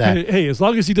some of that. Hey, as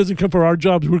long as he doesn't come for our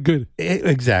jobs, we're good.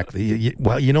 Exactly.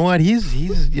 Well, you know what?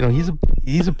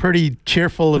 He's a pretty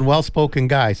cheerful and well-spoken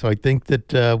guy. So I think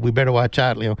that we better watch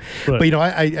out. Right. But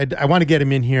I want to get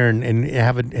him in here and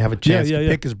have a chance to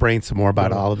pick his brain some more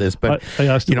about all of this. But I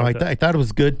asked him I thought it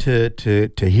was good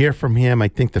to hear from him. I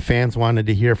think the fans wanted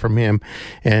to hear from him,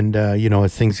 and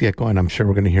as things get going, I'm sure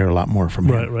we're going to hear a lot more from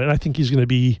him. Right. I think he's going to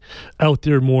be out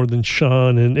there more than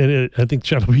Sean, and I think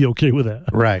Sean will be okay with that.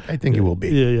 Right, I think he will be.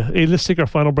 Yeah. Hey, let's take our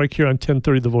final break here on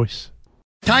 1030 The Voice.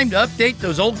 Time to update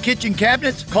those old kitchen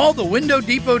cabinets? Call the Window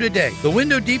Depot today. The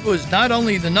Window Depot is not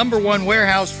only the #1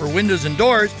 warehouse for windows and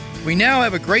doors, we now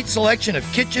have a great selection of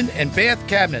kitchen and bath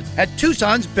cabinets at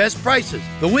Tucson's best prices.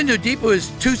 The Window Depot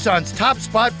is Tucson's top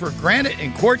spot for granite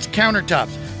and quartz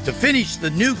countertops to finish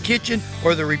the new kitchen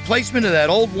or the replacement of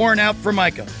that old worn-out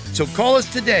Formica. So call us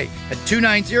today at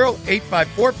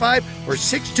 290-8545 or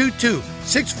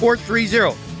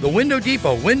 622-6430. The Window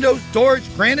Depot, windows, doors,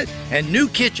 granite, and new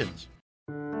kitchens.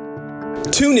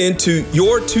 Tune in to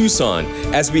Your Tucson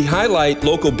as we highlight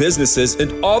local businesses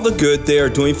and all the good they are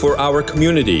doing for our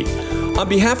community. On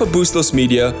behalf of Bustos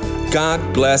Media, God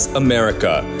bless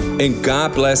America, and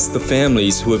God bless the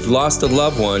families who have lost a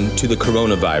loved one to the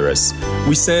coronavirus.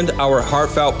 We send our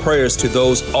heartfelt prayers to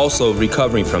those also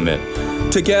recovering from it.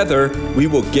 Together, we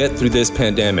will get through this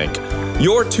pandemic.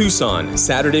 Your Tucson,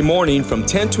 Saturday morning from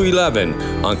 10 to 11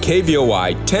 on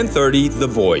KVOI 1030 The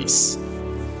Voice.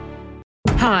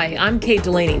 Hi, I'm Kate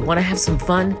Delaney. Want to have some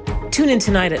fun? Tune in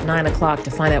tonight at 9 o'clock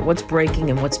to find out what's breaking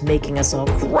and what's making us all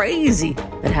crazy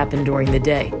that happened during the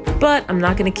day. But I'm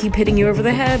not going to keep hitting you over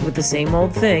the head with the same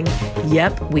old thing.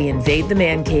 Yep, we invade the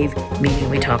man cave, meaning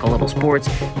we talk a little sports.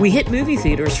 We hit movie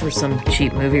theaters for some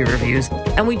cheap movie reviews.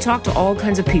 And we talk to all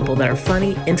kinds of people that are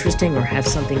funny, interesting, or have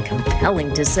something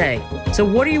compelling to say. So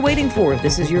what are you waiting for?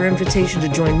 This is your invitation to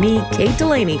join me, Kate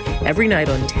Delaney, every night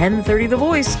on 1030 The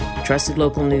Voice, trusted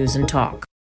local news and talk.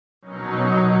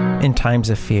 In times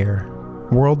of fear,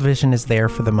 World Vision is there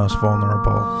for the most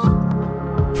vulnerable.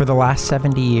 For the last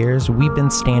 70 years, we've been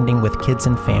standing with kids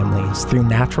and families through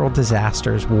natural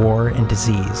disasters, war, and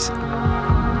disease,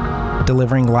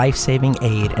 delivering life-saving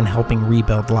aid and helping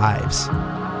rebuild lives.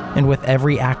 And with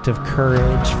every act of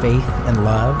courage, faith, and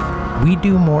love, we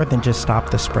do more than just stop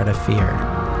the spread of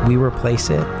fear. We replace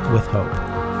it with hope.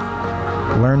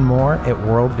 Learn more at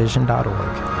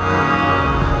worldvision.org.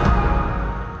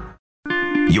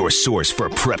 Your source for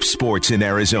prep sports in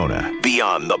Arizona.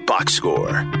 Beyond the box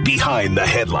score. Behind the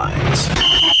headlines.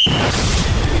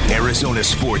 Arizona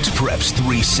Sports Preps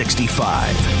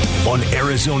 365 on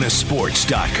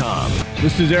ArizonaSports.com.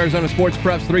 This is Arizona Sports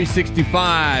Preps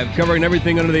 365, covering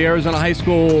everything under the Arizona high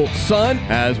school sun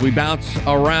as we bounce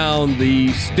around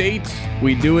the state.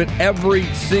 We do it every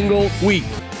single week.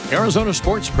 Arizona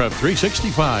Sports Prep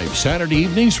 365, Saturday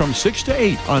evenings from 6 to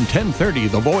 8 on 1030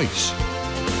 The Voice.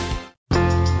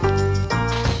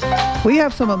 We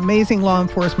have some amazing law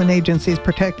enforcement agencies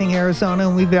protecting Arizona,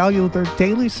 and we value their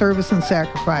daily service and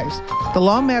sacrifice. The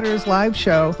Law Matters live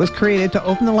show was created to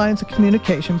open the lines of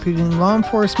communication between law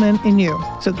enforcement and you.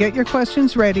 So get your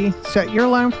questions ready, set your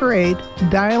alarm for 8,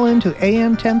 dial into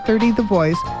AM 1030 The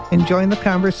Voice, and join the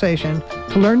conversation.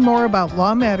 To learn more about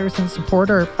Law Matters and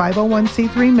support our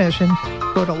 501c3 mission,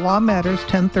 go to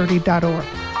lawmatters1030.org.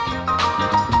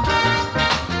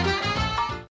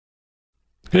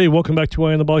 Hey, welcome back to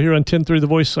Eye on the Ball here on 1030 The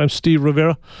Voice. I'm Steve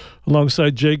Rivera,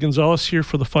 alongside Jay Gonzalez here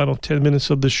for the final 10 minutes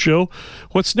of the show.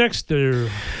 What's next there?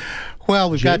 Well,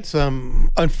 we've got some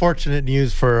unfortunate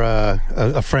news for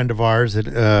a friend of ours,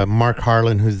 Mark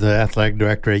Harlan, who's the athletic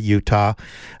director at Utah.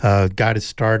 Got his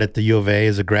start at the U of A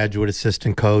as a graduate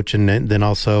assistant coach, and then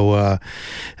also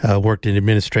worked in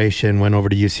administration, went over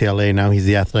to UCLA. Now he's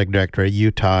the athletic director at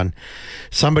Utah. And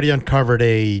somebody uncovered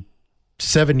a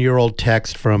 7-year-old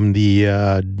text from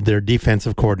their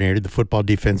defensive coordinator, the football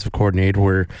defensive coordinator,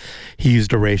 where he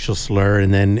used a racial slur,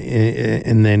 and then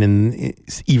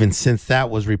even since that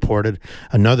was reported,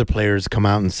 another player has come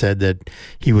out and said that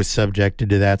he was subjected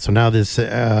to that. So now this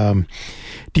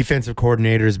defensive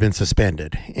coordinator has been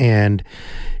suspended, and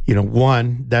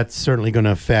one, that's certainly going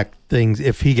to affect things.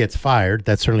 If he gets fired,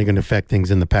 that's certainly going to affect things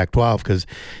in the Pac-12, because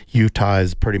Utah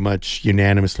is pretty much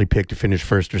unanimously picked to finish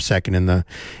first or second in the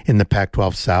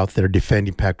Pac-12 South. They're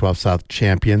defending Pac-12 South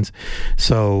champions.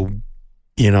 So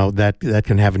that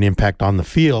can have an impact on the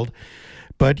field.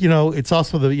 But, it's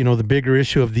also the bigger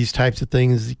issue of these types of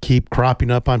things keep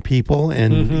cropping up on people.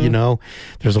 And,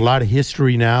 there's a lot of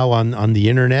history now on the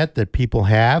internet that people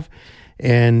have.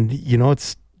 And,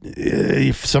 it's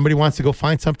if somebody wants to go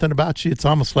find something about you, it's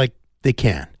almost like they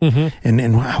can.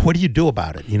 And what do you do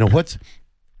about it?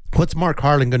 What's Mark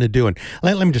Harlan going to do? And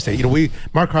let me just say,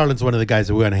 Mark Harlan's one of the guys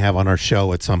that we're going to have on our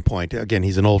show at some point. Again,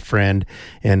 he's an old friend,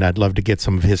 and I'd love to get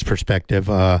some of his perspective.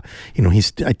 I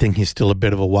think he's still a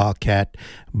bit of a wildcat,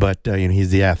 but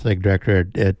he's the athletic director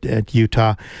at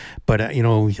Utah. But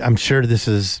I'm sure this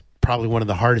is probably one of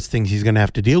the hardest things he's going to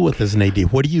have to deal with as an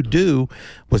AD. What do you do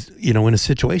in a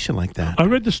situation like that? I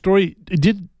read the story.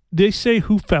 Did they say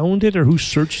who found it or who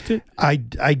searched it? I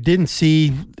didn't see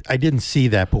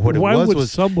that, but what Why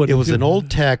it was an old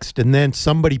text, and then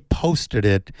somebody posted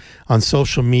it on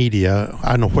social media.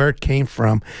 I don't know where it came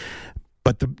from,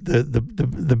 but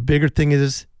the bigger thing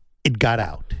is it got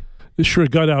out. Sure,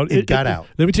 it got out. It got out.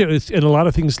 Let me tell you, and a lot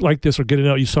of things like this are getting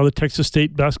out. You saw the Texas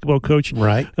State basketball coach,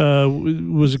 right?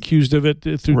 Was accused of it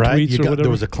through tweets or whatever.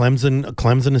 There was a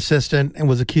Clemson assistant and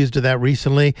was accused of that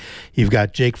recently. You've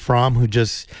got Jake Fromm, who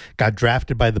just got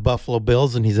drafted by the Buffalo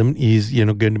Bills, and he's going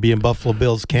to be in Buffalo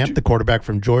Bills camp. The quarterback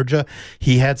from Georgia,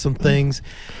 he had some things,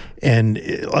 and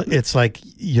it's like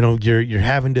you're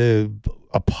having to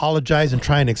apologize and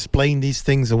try and explain these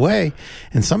things away,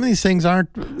 and some of these things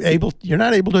you're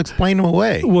not able to explain them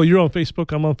away. Well, you're on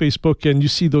Facebook, I'm on Facebook, and you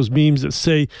see those memes that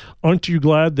say, aren't you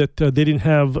glad that they didn't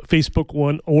have Facebook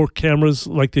One or cameras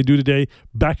like they do today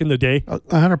back in the day?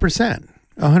 100%.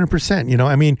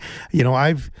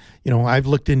 I've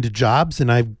looked into jobs,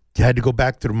 and I've had to go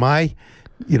back through my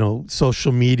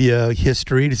social media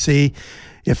history to see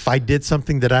if I did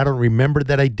something that I don't remember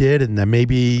that I did, and that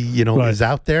maybe is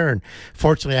out there. And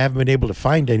fortunately, I haven't been able to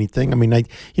find anything. I mean, I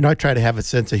try to have a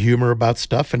sense of humor about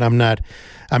stuff, and I'm not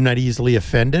easily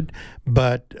offended.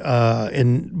 But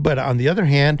on the other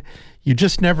hand, you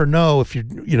just never know if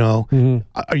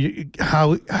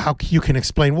how you can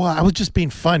explain, well, I was just being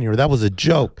funny, or that was a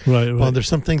joke. Right. Well, there's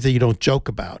some things that you don't joke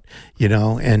about,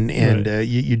 and right.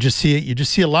 You just see it. You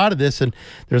just see a lot of this, and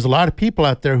there's a lot of people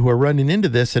out there who are running into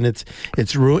this, and it's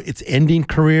ending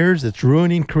careers, it's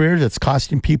ruining careers, it's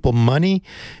costing people money,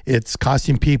 it's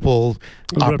costing people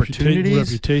opportunities,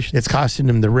 reputation. It's costing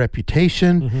them their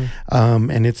reputation,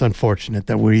 and it's unfortunate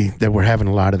that we're having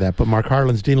a lot of that. But Mark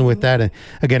Harlan's dealing with that, and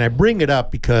again, I bring it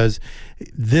up because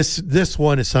this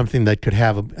one is something that could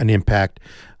have an impact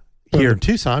here in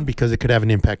Tucson, because it could have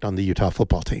an impact on the Utah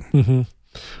football team.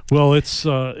 Well, it's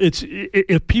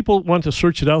if people want to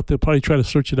search it out, they'll probably try to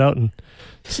search it out and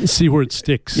see where it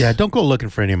sticks. Yeah, don't go looking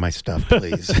for any of my stuff,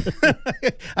 please.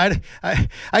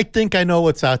 I think I know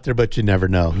what's out there, but you never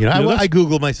know. I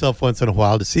Google myself once in a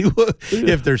while to see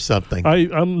if there's something.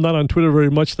 I'm not on Twitter very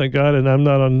much, thank God, and I'm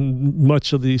not on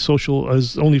much of the social,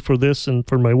 as only for this and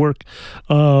for my work.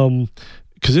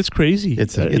 Because it's crazy.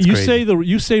 It's you crazy.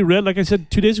 You say red, like I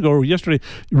said 2 days ago or yesterday.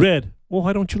 Red. Well,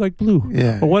 why don't you like blue?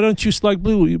 Yeah. Or why don't you like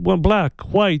blue? You want black,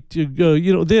 white,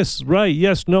 this, right,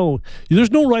 yes, no.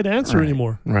 There's no right answer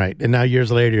anymore. Right. And now years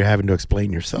later, you're having to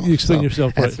explain yourself. You explain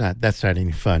yourself, right. That's not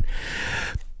any fun.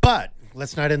 But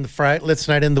let's not end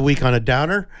the week on a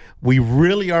downer. We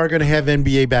really are going to have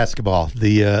NBA basketball.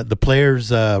 The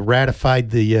players ratified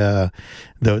the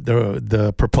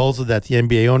proposal that the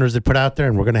NBA owners had put out there,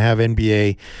 and we're going to have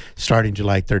NBA starting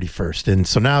July 31st. And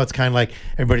so now it's kind of like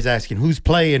everybody's asking who's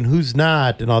playing, who's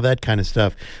not, and all that kind of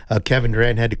stuff. Kevin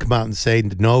Durant had to come out and say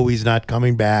no, he's not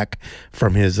coming back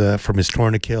from his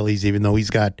torn Achilles, even though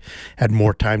he's had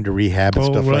more time to rehab and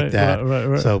stuff like that.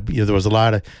 Right. So there was a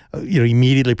lot of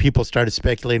immediately people started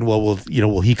speculating, well,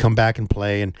 will he come back and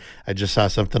play? And I just saw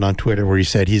something on Twitter where he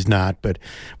said he's not, but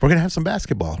we're going to have some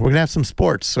basketball. We're going to have some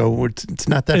sports. So it's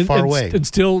not that far away. And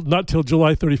still not till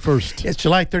July 31st. It's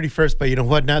July 31st, but you know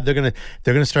what? Now they're going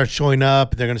to start showing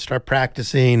up. They're going to start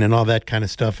practicing and all that kind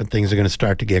of stuff, and things are going to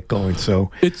start to get going.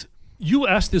 So you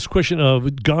asked this question of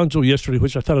Gonzo yesterday,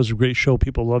 which I thought was a great show.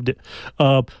 People loved it.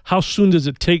 How soon does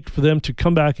it take for them to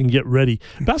come back and get ready?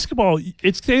 Basketball,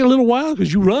 it's taking a little while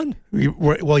because you run.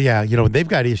 Well, yeah, they've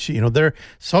got issues. They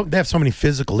have so many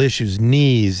physical issues,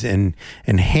 knees and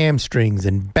hamstrings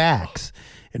and backs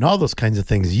and all those kinds of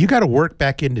things. You got to work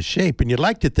back into shape, and you'd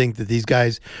like to think that these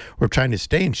guys were trying to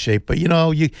stay in shape, but you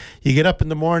get up in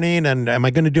the morning and am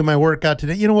I going to do my workout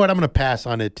today? You know what? I'm going to pass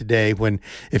on it today.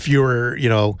 If you were,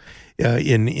 with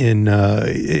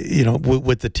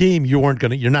the team,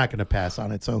 you're not going to pass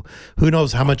on it. So who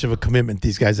knows how much of a commitment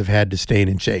these guys have had to staying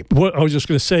in shape. What I was just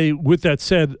going to say, with that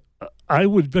said, I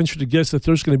would venture to guess that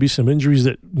there's going to be some injuries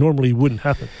that normally wouldn't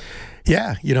happen.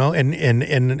 Yeah,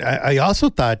 and I also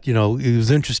thought, it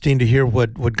was interesting to hear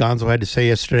what Gonzo had to say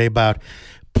yesterday about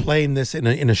playing this in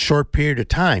a short period of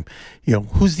time.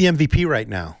 Who's the MVP right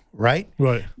now, right?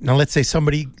 Right. Now, let's say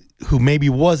somebody who maybe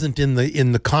wasn't in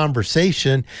the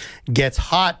conversation gets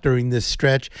hot during this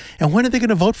stretch, and when are they going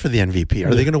to vote for the MVP?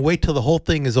 Are they going to wait till the whole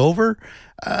thing is over?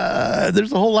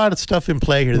 There's a whole lot of stuff in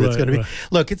play here that's going to be.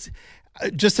 Look, it's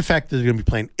just the fact that they're going to be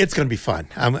playing. It's going to be fun.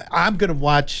 I'm going to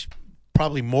watch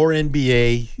probably more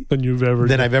NBA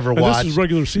than I've ever watched. This is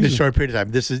regular season. This short period of time.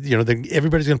 This is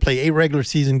everybody's going to play 8 regular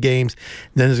season games.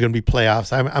 Then there's going to be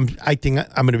playoffs. I think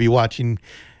I'm going to be watching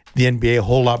the NBA a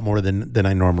whole lot more than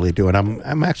I normally do, and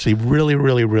I'm actually really,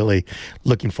 really, really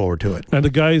looking forward to it. And the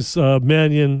guys,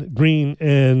 Mannion, Green,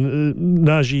 and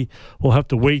Najee will have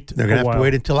to wait. They're going to have to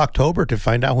wait until October to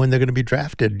find out when they're going to be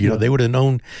drafted. They would have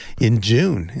known in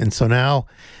June, and so now,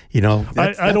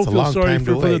 that's I don't a feel long sorry time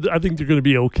to wait. I think they're going to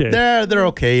be okay. They're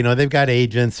okay. They've got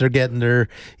agents. They're getting they're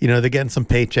getting some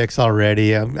paychecks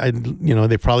already.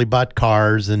 They probably bought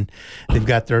cars and they've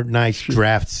got their nice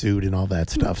draft suit and all that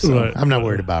stuff. So I'm not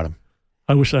worried about them.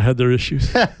 I wish I had their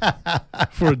issues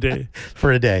for a day.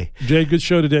 For a day. Jay, good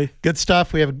show today. Good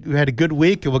stuff. We had a good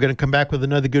week, and we're going to come back with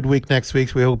another good week next week.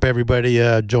 So we hope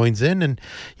everybody joins in, and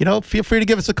feel free to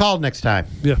give us a call next time.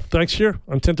 Yeah. Thanks here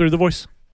on 1030 The Voice.